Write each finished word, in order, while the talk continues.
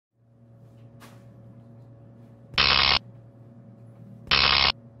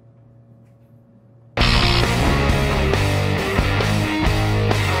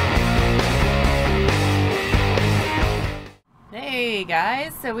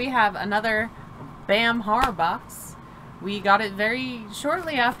guys, so we have another BAM horror box. We got it very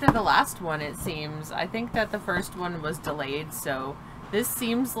shortly after the last one, it seems. I think that the first one was delayed, so this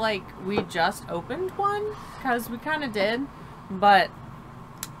seems like we just opened one, because we kind of did, but,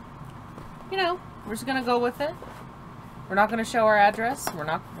 you know, we're just going to go with it. We're not going to show our address. We're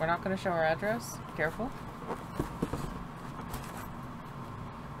not going to show our address. Careful.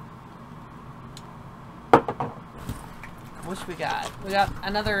 What we got? We got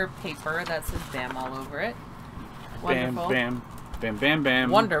another paper that says BAM all over it. Wonderful. Bam, bam, bam, bam,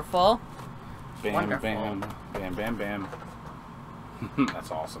 bam. Wonderful. Bam, Wonderful. bam, bam, bam, bam.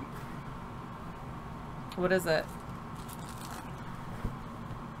 That's awesome. What is it?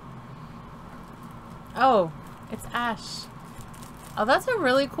 Oh, it's Ash. Oh, that's a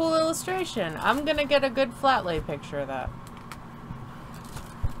really cool illustration. I'm gonna get a good flat lay picture of that.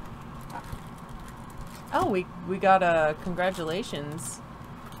 Oh, we got a congratulations.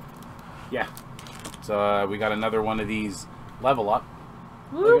 Yeah. So we got another one of these level up.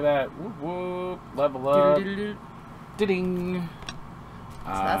 Whoop. Look at that. Whoop, whoop. Level up. Ding. So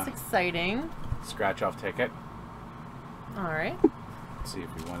that's exciting. Scratch off ticket. Alright. Let's see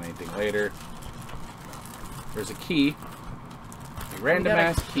if we want anything later. There's a key. A random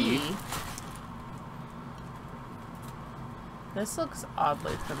ass key. This looks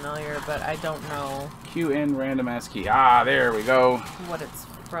oddly familiar, but I don't know. Q in random ass key. Ah, there we go. What it's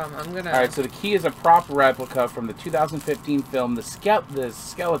from. I'm gonna. All right, so the key is a prop replica from the 2015 film, The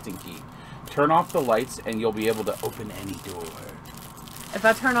Skeleton Key. Turn off the lights, and you'll be able to open any door. If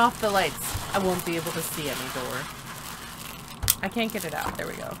I turn off the lights, I won't be able to see any door. I can't get it out. There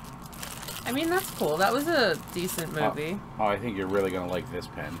we go. I mean, that's cool. That was a decent movie. Oh, I think you're really gonna like this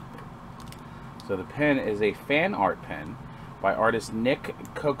pen. So the pen is a fan art pen by artist Nick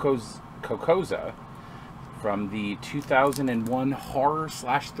Kokoza from the 2001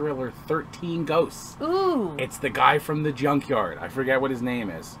 horror/thriller 13 Ghosts. Ooh! It's the guy from the junkyard. I forget what his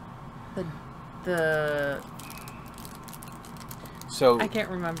name is. So I can't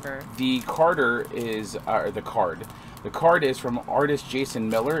remember. The card is from artist Jason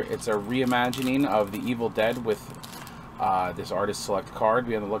Miller. It's a reimagining of The Evil Dead with this artist select card.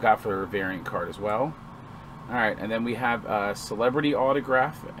 Be on the lookout for a variant card as well. Alright, and then we have a celebrity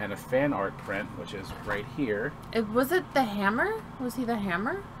autograph and a fan art print, which is right here. Was it the Hammer? Was he the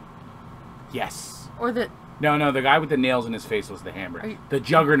Hammer? Yes. Or the... No, the guy with the nails in his face was the Hammer. The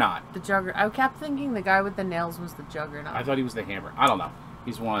Juggernaut. The Juggernaut. I kept thinking the guy with the nails was the Juggernaut. I thought he was the Hammer. I don't know.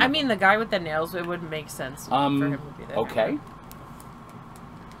 He's one. I mean, the guy with the nails, it wouldn't make sense for him to be the okay. Hammer.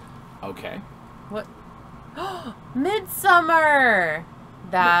 Okay. What? Midsummer!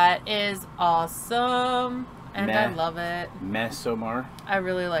 That is awesome. And I love it. Midsommar. I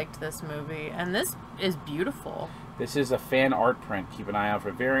really liked this movie. And this is beautiful. This is a fan art print. Keep an eye out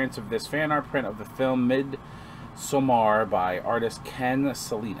for variants of this fan art print of the film Midsommar by artist Ken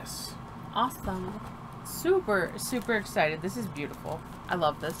Salinas. Awesome. Super, super excited. This is beautiful. I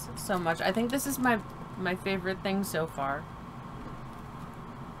love this so much. I think this is my favorite thing so far.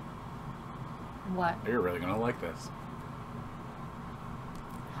 What? You're really going to like this.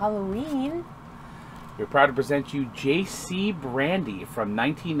 Halloween. We're proud to present you J.C. Brandy from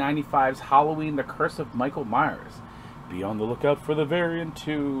 1995's Halloween, The Curse of Michael Myers. Be on the lookout for the variant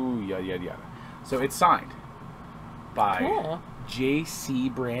too, yada, yada, yada. So it's signed by J.C.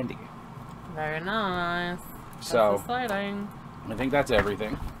 Brandy. Very nice. So, that's exciting. I think that's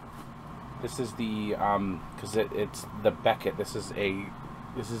everything. This is the, because it's the Beckett. This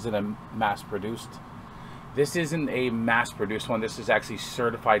isn't a mass-produced. This isn't a mass-produced one. This is actually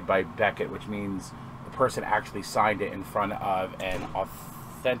certified by Beckett, which means the person actually signed it in front of an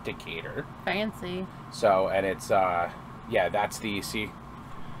authenticator. Fancy. So, and it's, yeah, that's the, see,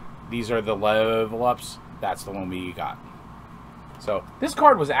 these are the level ups. That's the one we got. So, this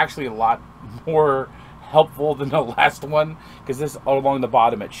card was actually a lot more helpful than the last one, because this, along the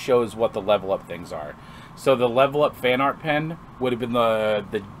bottom, it shows what the level up things are. So, the level up fan art pen would have been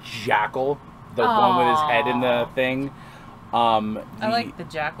the jackal. The one with his head in the thing. I like the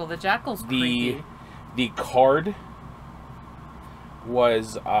jackal. The jackal's creepy. The card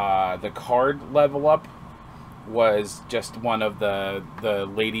was the card level up was just one of the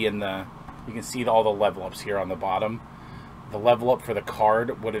lady in the. You can see all the level ups here on the bottom. The level up for the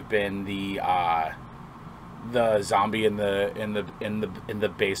card would have been the zombie in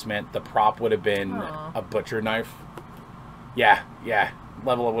the basement. The prop would have been a butcher knife. Yeah.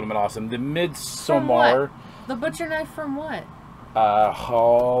 Level up would have been awesome. The Midsommar. The butcher knife from what?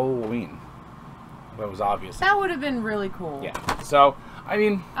 Halloween. That was obvious. That would have been really cool. Yeah. So, I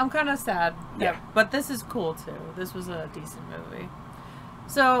mean... I'm kind of sad. Yeah. But this is cool, too. This was a decent movie.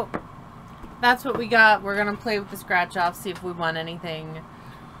 So that's what we got. We're gonna play with the scratch off, see if we won anything.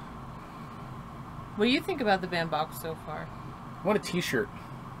 What do you think about the band box so far? What a t-shirt.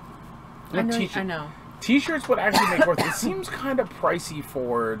 I know. T-shirts would actually make worth it. It seems kind of pricey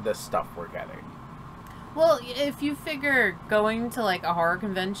for the stuff we're getting. Well, if you figure going to like a horror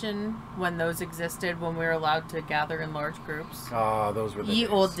convention when those existed, when we were allowed to gather in large groups. Oh, those were the days.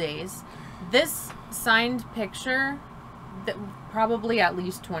 Old days. This signed picture, that probably at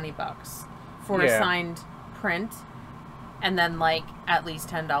least $20 for a signed print, and then like at least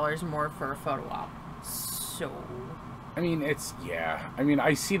 $10 more for a photo op. So, I mean, I mean,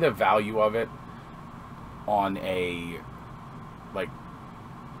 I see the value of it on a like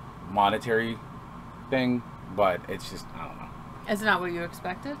monetary thing, but it's just, I don't know. Is it not what you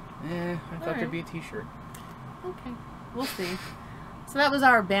expected? I thought there'd be a t-shirt. Okay, we'll see. So that was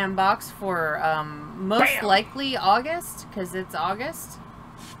our BAM box for most likely August, because it's August.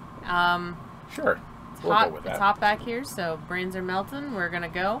 Sure. It's We'll hot. go with that. It's hot back here, so brains are melting. We're gonna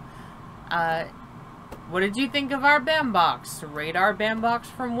go. What did you think of our BAM box? Rate our BAM box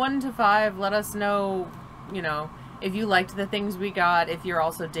from 1 to 5. Let us know, you know, if you liked the things we got. If you're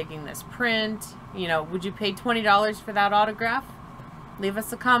also digging this print, you know, would you pay $20 for that autograph? Leave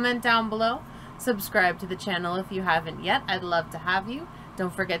us a comment down below. Subscribe to the channel if you haven't yet. I'd love to have you.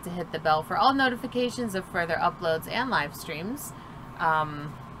 Don't forget to hit the bell for all notifications of further uploads and live streams.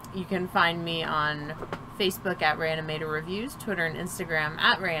 You can find me on Facebook at Reanimator Reviews, Twitter and Instagram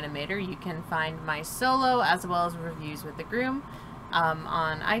at Reanimator. You can find my solo as well as reviews with the groom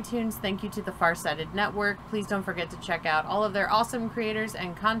on iTunes. Thank you to the Farsighted Network. Please don't forget to check out all of their awesome creators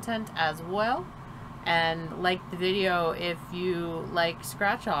and content as well. And like the video if you like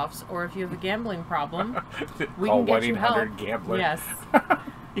scratch-offs or if you have a gambling problem. We can get you help. Gambler. Yes.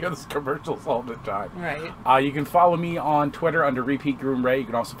 You know, those commercials all the time. Right. You can follow me on Twitter under Repeat Groom Ray. You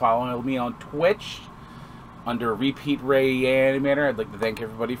can also follow me on Twitch under Repeat Ray Animator. I'd like to thank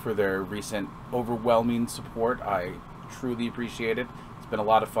everybody for their recent overwhelming support. I truly appreciate it. It's been a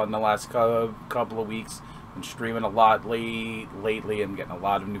lot of fun the last couple of weeks. Been streaming a lot lately and getting a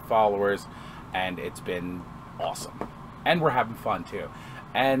lot of new followers, and it's been awesome. And we're having fun too.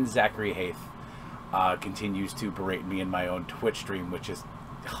 And Zachary Haith continues to berate me in my own Twitch stream, which is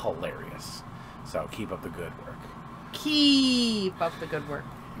hilarious. So keep up the good work. Keep up the good work.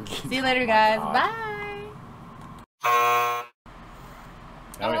 See you later, guys. Bye.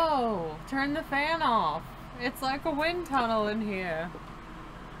 Oh, turn the fan off. It's like a wind tunnel in here.